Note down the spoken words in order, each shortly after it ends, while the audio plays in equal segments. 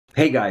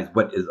Hey guys,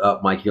 what is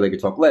up? Mike here, Laker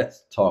Talk.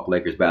 Let's talk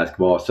Lakers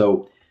basketball.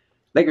 So,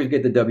 Lakers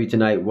get the W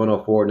tonight,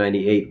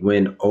 104-98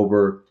 win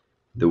over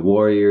the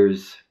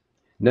Warriors.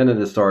 None of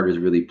the starters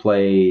really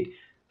played.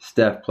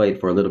 Steph played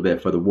for a little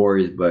bit for the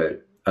Warriors,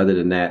 but other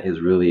than that, it's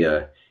really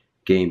a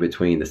game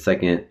between the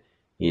second,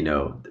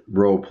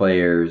 role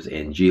players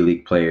and G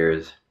League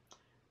players.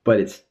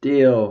 But it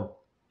still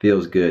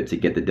feels good to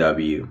get the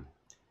W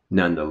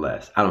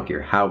nonetheless. I don't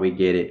care how we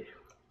get it.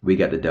 We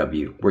got the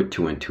W. We're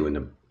 2-2 in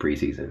the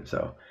preseason,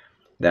 so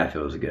that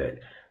feels good.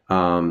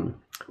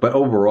 But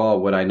overall,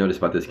 what I noticed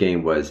about this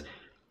game was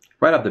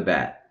right off the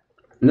bat,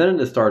 none of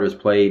the starters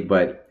played,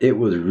 but it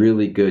was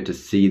really good to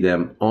see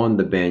them on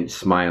the bench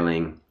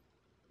smiling,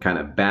 kind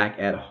of back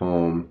at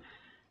home,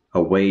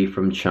 away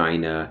from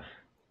China.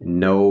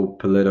 No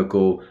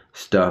political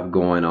stuff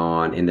going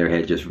on in their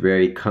head, just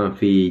very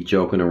comfy,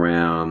 joking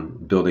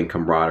around, building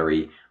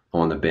camaraderie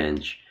on the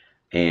bench.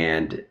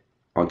 And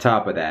on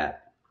top of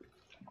that,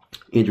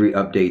 injury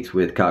updates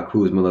with Kyle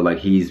Kuzma look like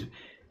he's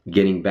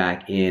getting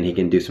back in. He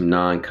can do some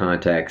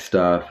non-contact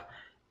stuff.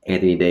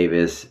 Anthony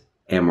Davis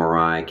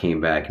MRI came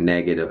back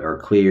negative or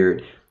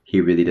cleared. He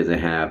really doesn't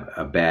have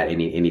a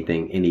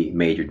any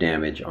major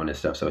damage on his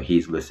stuff. So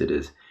he's listed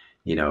as,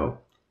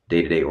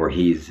 day to day, or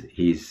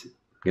he's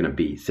gonna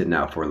be sitting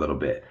out for a little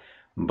bit.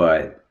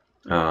 But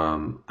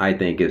I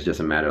think it's just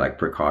a matter of like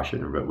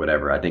precaution or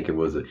whatever. I think if it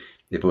was a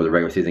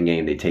regular season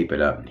game, they tape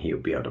it up and he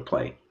would be able to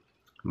play.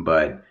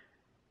 But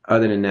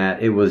other than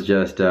that, it was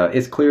just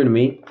it's clear to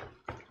me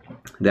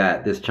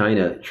that this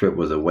China trip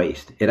was a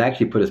waste. It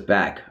actually put us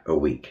back a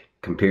week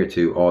compared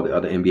to all the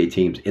other NBA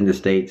teams in the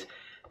States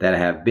that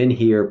have been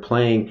here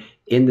playing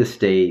in the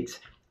States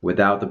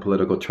without the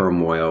political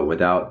turmoil,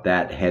 without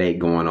that headache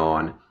going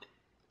on.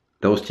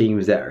 Those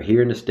teams that are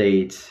here in the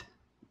States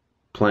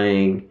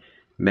playing,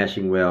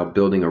 meshing well,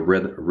 building a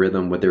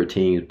rhythm with their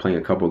teams, playing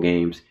a couple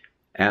games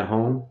at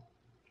home,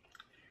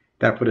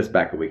 that put us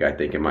back a week, I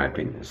think, in my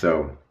opinion.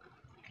 So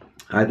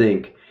I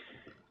think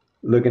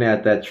looking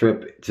at that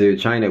trip to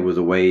China was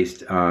a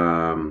waste.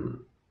 I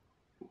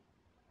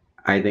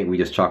think we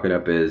just chalk it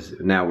up as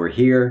now we're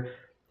here.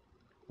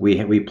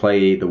 We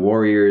play the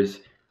Warriors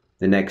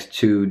the next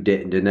for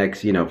the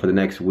next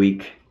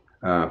week,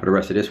 for the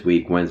rest of this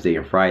week, Wednesday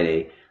and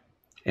Friday,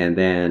 and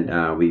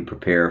then we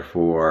prepare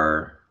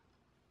for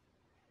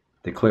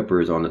the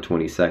Clippers on the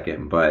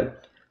 22nd.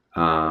 But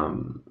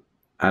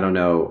I don't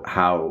know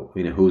how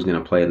who's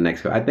going to play the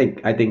next. I think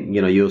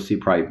you'll see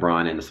probably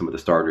Bron and some of the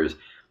starters.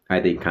 I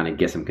think kind of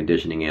get some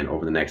conditioning in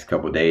over the next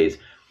couple of days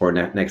or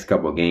next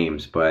couple of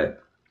games.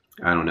 But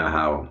I don't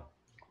know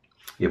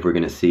if we're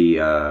going to see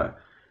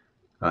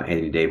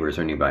Anthony Davis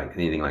or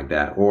anything like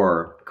that,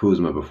 or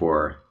Kuzma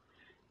before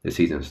the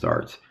season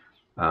starts.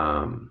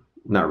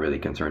 Not really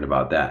concerned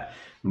about that.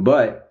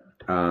 But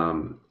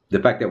the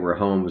fact that we're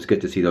home was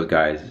good to see those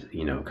guys,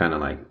 kind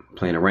of like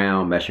playing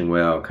around, meshing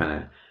well,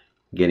 kind of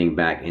getting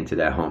back into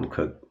that home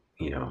cooked,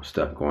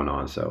 stuff going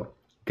on. So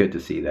good to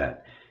see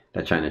that.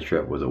 That China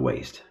trip was a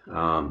waste.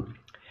 Outside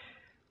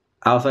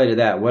of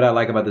that, what I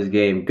like about this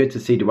game, good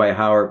to see Dwight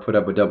Howard put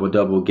up a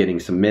double-double, getting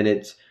some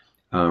minutes,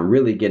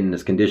 really getting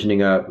his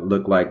conditioning up.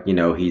 Look like,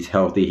 he's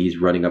healthy. He's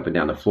running up and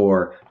down the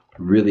floor.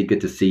 Really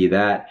good to see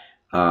that.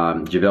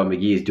 JaVale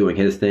McGee is doing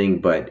his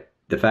thing, but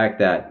the fact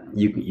that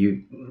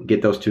you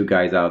get those two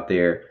guys out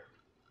there,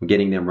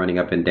 getting them running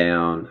up and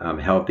down,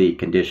 healthy,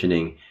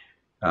 conditioning,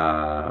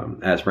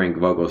 as Frank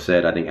Vogel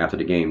said, I think after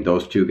the game,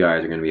 those two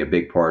guys are going to be a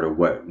big part of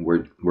what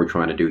we're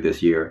trying to do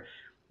this year.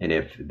 And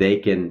if they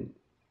can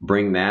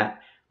bring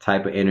that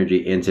type of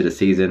energy into the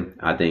season,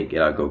 I think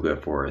it'll go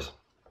good for us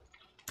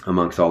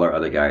amongst all our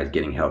other guys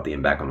getting healthy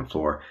and back on the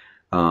floor.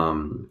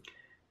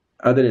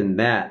 Other than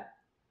that,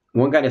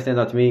 one guy that stands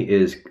out to me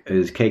is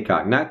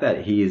Cacok. Not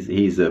that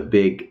he's a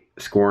big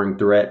scoring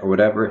threat or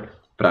whatever,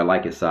 but I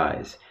like his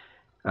size.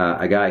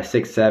 A guy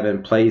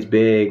 6'7", plays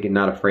big,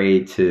 not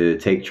afraid to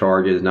take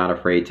charges, not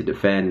afraid to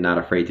defend, not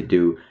afraid to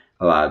do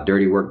a lot of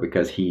dirty work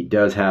because he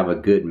does have a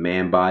good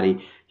man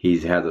body. He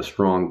has a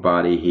strong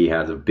body. He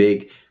has a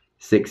big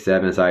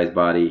 6'7" size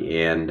body,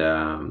 and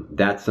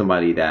that's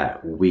somebody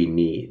that we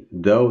need.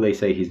 Though they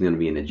say he's going to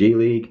be in the G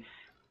League,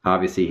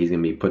 obviously he's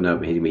going to be he's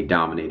going to be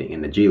dominating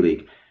in the G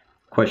League.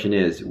 Question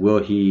is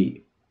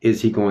he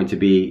going to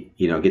be,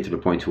 get to the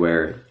point to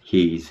where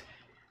he's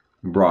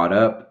brought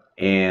up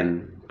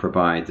and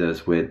provides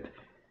us with,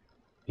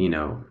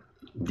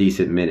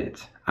 decent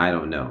minutes? I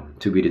don't know,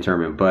 to be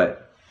determined.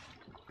 But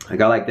a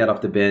guy like that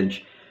off the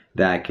bench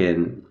that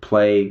can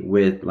play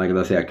with, like,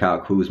 let's say a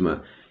Kyle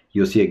Kuzma,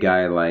 you'll see a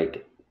guy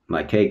like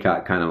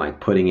Cacok kind of like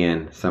putting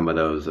in some of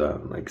those,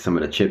 like some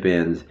of the chip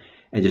ins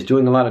and just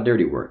doing a lot of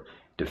dirty work,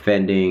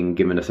 defending,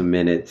 giving us some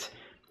minutes,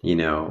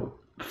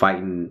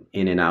 fighting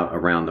in and out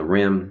around the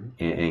rim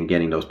and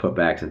getting those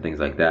putbacks and things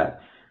like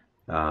that.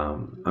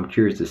 I'm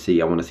curious to see.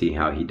 I want to see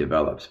how he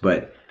develops.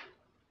 But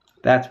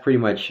that's pretty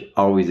much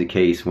always the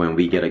case when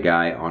we get a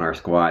guy on our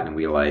squad and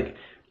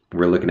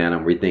we're looking at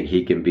him, we think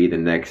he can be the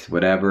next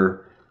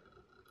whatever.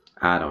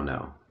 I don't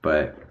know.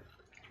 But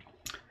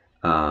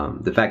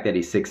The fact that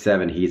he's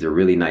 6'7", he's a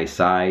really nice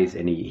size,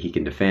 and he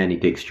can defend. He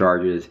takes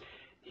charges.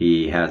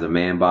 He has a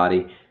man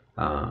body.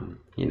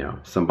 You know,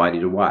 somebody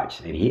to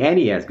watch, and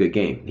he has good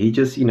game. He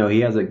just, you know, he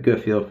has a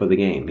good feel for the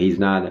game. He's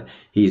not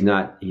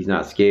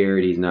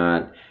scared. He's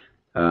not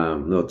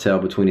little tail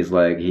between his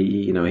legs.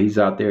 You know, he's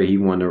out there. He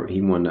want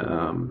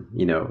to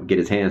you know, get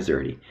his hands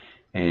dirty,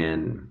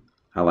 and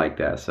I like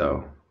that.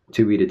 So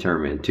to be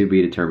determined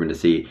to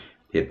see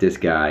if this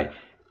guy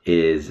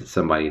is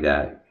somebody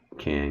that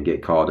can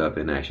get called up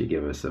and actually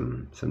give us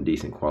some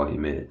decent quality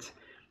minutes,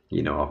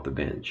 you know, off the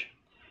bench.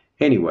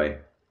 Anyway,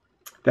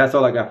 that's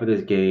all I got for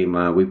this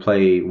game. We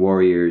play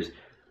Warriors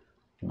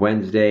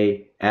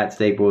Wednesday at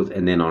Staples,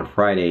 and then on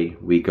Friday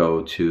we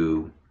go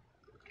to,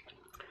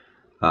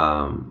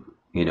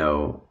 you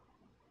know,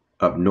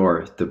 up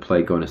north to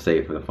play Golden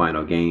State for the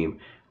final game.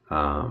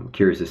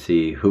 Curious to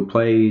see who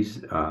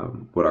plays.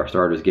 Would our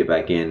starters get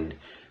back in,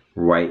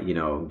 right? You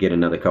know, get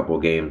another couple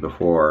of games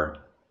before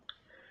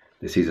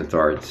the season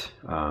starts.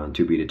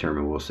 To be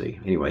determined. We'll see.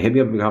 Anyway, hit me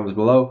up in the comments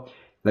below.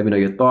 Let me know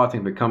your thoughts.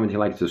 Thanks for commenting,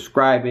 like,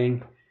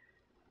 subscribing.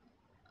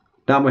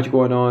 Not much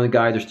going on. The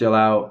guys are still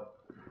out,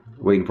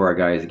 waiting for our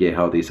guys to get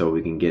healthy so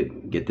we can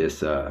get this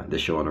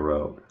this show on the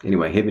road.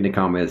 Anyway, hit me in the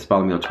comments.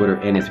 Follow me on Twitter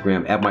and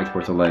Instagram at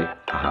MikeSportsLA.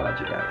 I'll holla at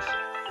you guys.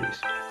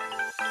 Peace.